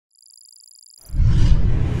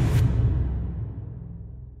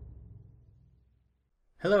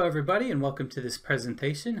Hello everybody and welcome to this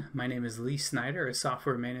presentation. My name is Lee Snyder, a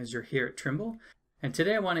software manager here at Trimble, and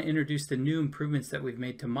today I want to introduce the new improvements that we've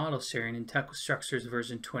made to model sharing in Tekla Structures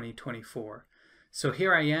version 2024. So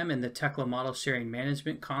here I am in the Tekla Model Sharing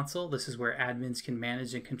Management console. This is where admins can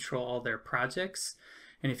manage and control all their projects.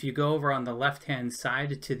 And if you go over on the left-hand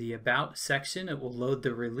side to the About section, it will load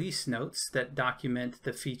the release notes that document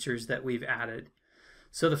the features that we've added.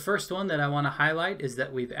 So the first one that I want to highlight is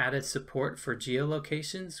that we've added support for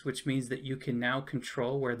geolocations, which means that you can now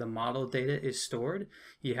control where the model data is stored.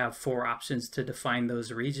 You have 4 options to define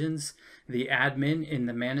those regions. The admin in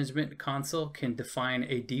the management console can define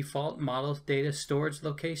a default model data storage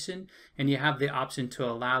location, and you have the option to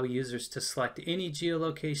allow users to select any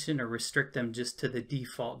geolocation or restrict them just to the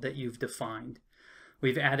default that you've defined.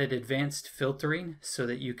 We've added advanced filtering so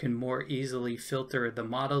that you can more easily filter the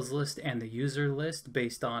models list and the user list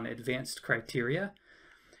based on advanced criteria.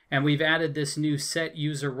 And we've added this new set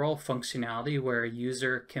user role functionality where a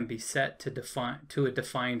user can be set to a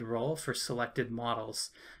defined role for selected models.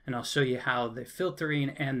 And I'll show you how the filtering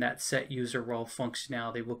and that set user role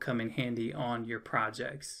functionality will come in handy on your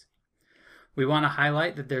projects. We want to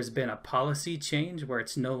highlight that there's been a policy change where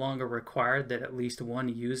it's no longer required that at least one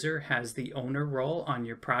user has the owner role on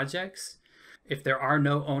your projects. If there are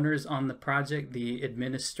no owners on the project, the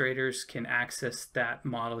administrators can access that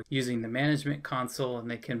model using the management console,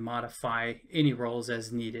 and they can modify any roles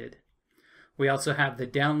as needed. We also have the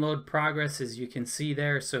download progress, as you can see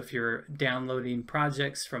there. So if you're downloading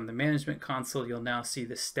projects from the management console, you'll now see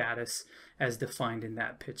the status as defined in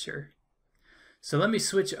that picture. So let me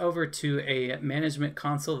switch over to a management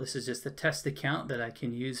console. This is just a test account that I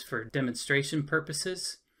can use for demonstration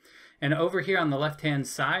purposes. And over here on the left-hand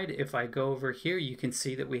side, if I go over here, you can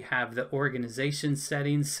see that we have the organization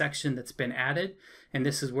settings section that's been added. And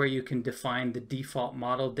this is where you can define the default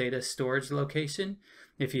model data storage location.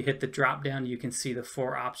 If you hit the drop down, you can see the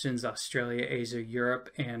 4 options: Australia, Asia, Europe,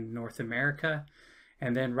 and North America.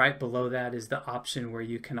 And then right below that is the option where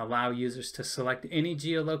you can allow users to select any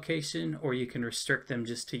geolocation, or you can restrict them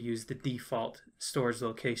just to use the default storage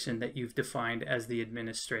location that you've defined as the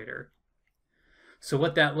administrator. So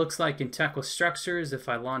what that looks like in Tekla Structures, if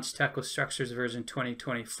I launch Tekla Structures version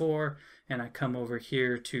 2024 and I come over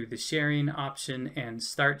here to the sharing option and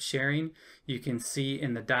start sharing, you can see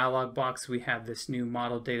in the dialog box we have this new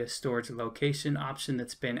model data storage location option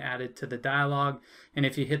that's been added to the dialog. And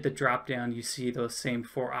if you hit the drop down, you see those same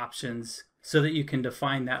 4 options so that you can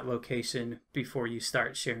define that location before you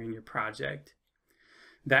start sharing your project.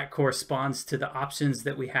 That corresponds to the options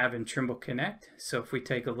that we have in Trimble Connect. So if we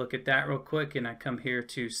take a look at that real quick and I come here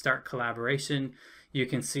to Start Collaboration, you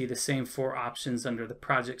can see the same 4 options under the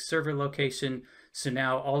project server location. So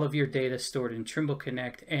now all of your data stored in Trimble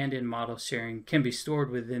Connect and in model sharing can be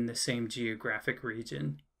stored within the same geographic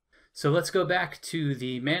region. So let's go back to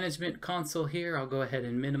the management console here. I'll go ahead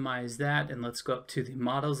and minimize that, and let's go up to the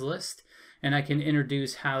models list, and I can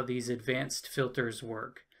introduce how these advanced filters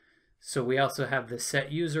work. So we also have the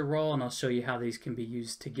set user role, and I'll show you how these can be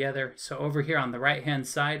used together. So over here on the right hand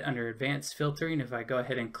side under advanced filtering, if I go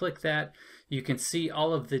ahead and click that, you can see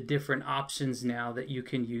all of the different options now that you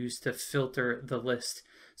can use to filter the list.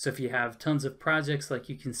 So if you have tons of projects like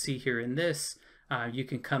you can see here in this, you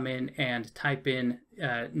can come in and type in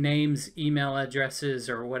names, email addresses,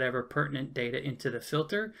 or whatever pertinent data into the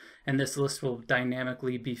filter, and this list will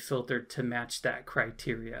dynamically be filtered to match that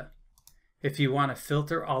criteria. If you want to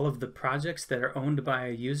filter all of the projects that are owned by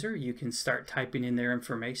a user, you can start typing in their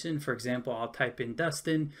information. For example, I'll type in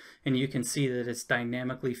Dustin, and you can see that it's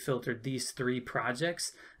dynamically filtered these 3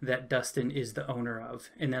 projects that Dustin is the owner of.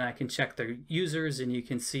 And then I can check the users, and you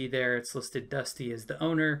can see there it's listed Dusty as the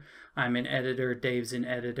owner, I'm an editor, Dave's an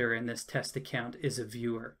editor, and this test account is a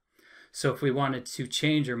viewer. So if we wanted to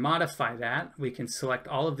change or modify that, we can select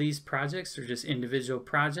all of these projects or just individual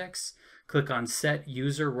projects, click on Set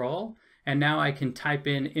User Role, and now I can type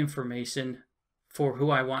in information for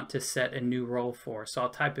who I want to set a new role for. So I'll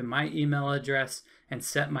type in my email address and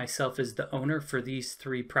set myself as the owner for these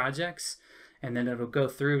 3 projects. And then it'll go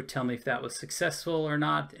through, tell me if that was successful or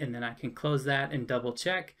not. And then I can close that and double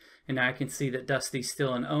check. And now I can see that Dusty's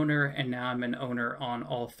still an owner, and now I'm an owner on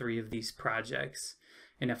all 3 of these projects.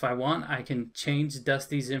 And if I want, I can change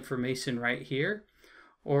Dusty's information right here.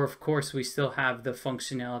 Or of course, we still have the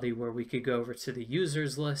functionality where we could go over to the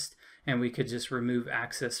users list and we could just remove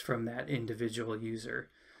access from that individual user.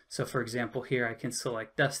 So for example, here I can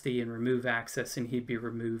select Dusty and remove access, and he'd be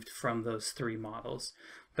removed from those 3 models.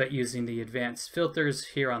 But using the advanced filters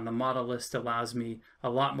here on the model list allows me a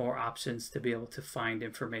lot more options to be able to find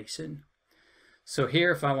information. So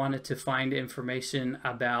here, if I wanted to find information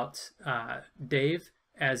about Dave,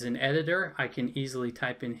 as an editor, I can easily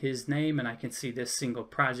type in his name and I can see this single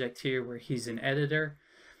project here where he's an editor.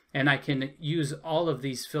 And I can use all of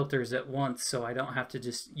these filters at once, so I don't have to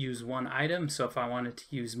just use one item. So if I wanted to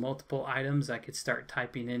use multiple items, I could start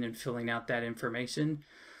typing in and filling out that information.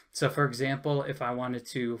 So for example, if I wanted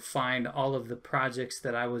to find all of the projects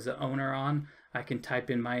that I was the owner on, I can type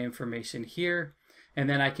in my information here, and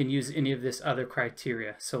then I can use any of this other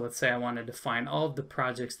criteria. So let's say I wanted to find all of the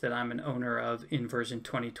projects that I'm an owner of in version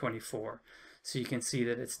 2024. So you can see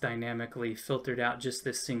that it's dynamically filtered out just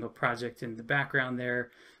this single project in the background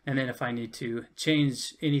there. And then if I need to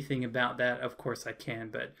change anything about that, of course I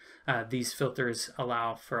can, but these filters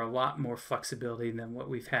allow for a lot more flexibility than what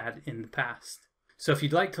we've had in the past. So if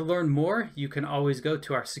you'd like to learn more, you can always go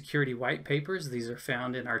to our security white papers. These are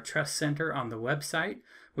found in our Trust Center on the website.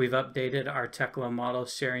 We've updated our Tekla Model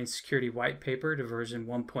Sharing Security White Paper to version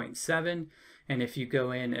 1.7. And if you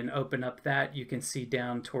go in and open up that, you can see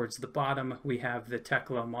down towards the bottom, we have the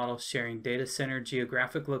Tekla Model Sharing Data Center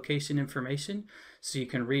geographic location information. So you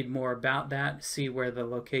can read more about that, see where the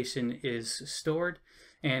location is stored,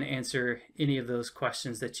 and answer any of those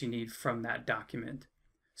questions that you need from that document.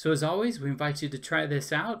 So as always, we invite you to try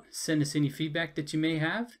this out, send us any feedback that you may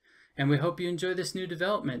have, and we hope you enjoy this new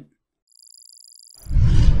development.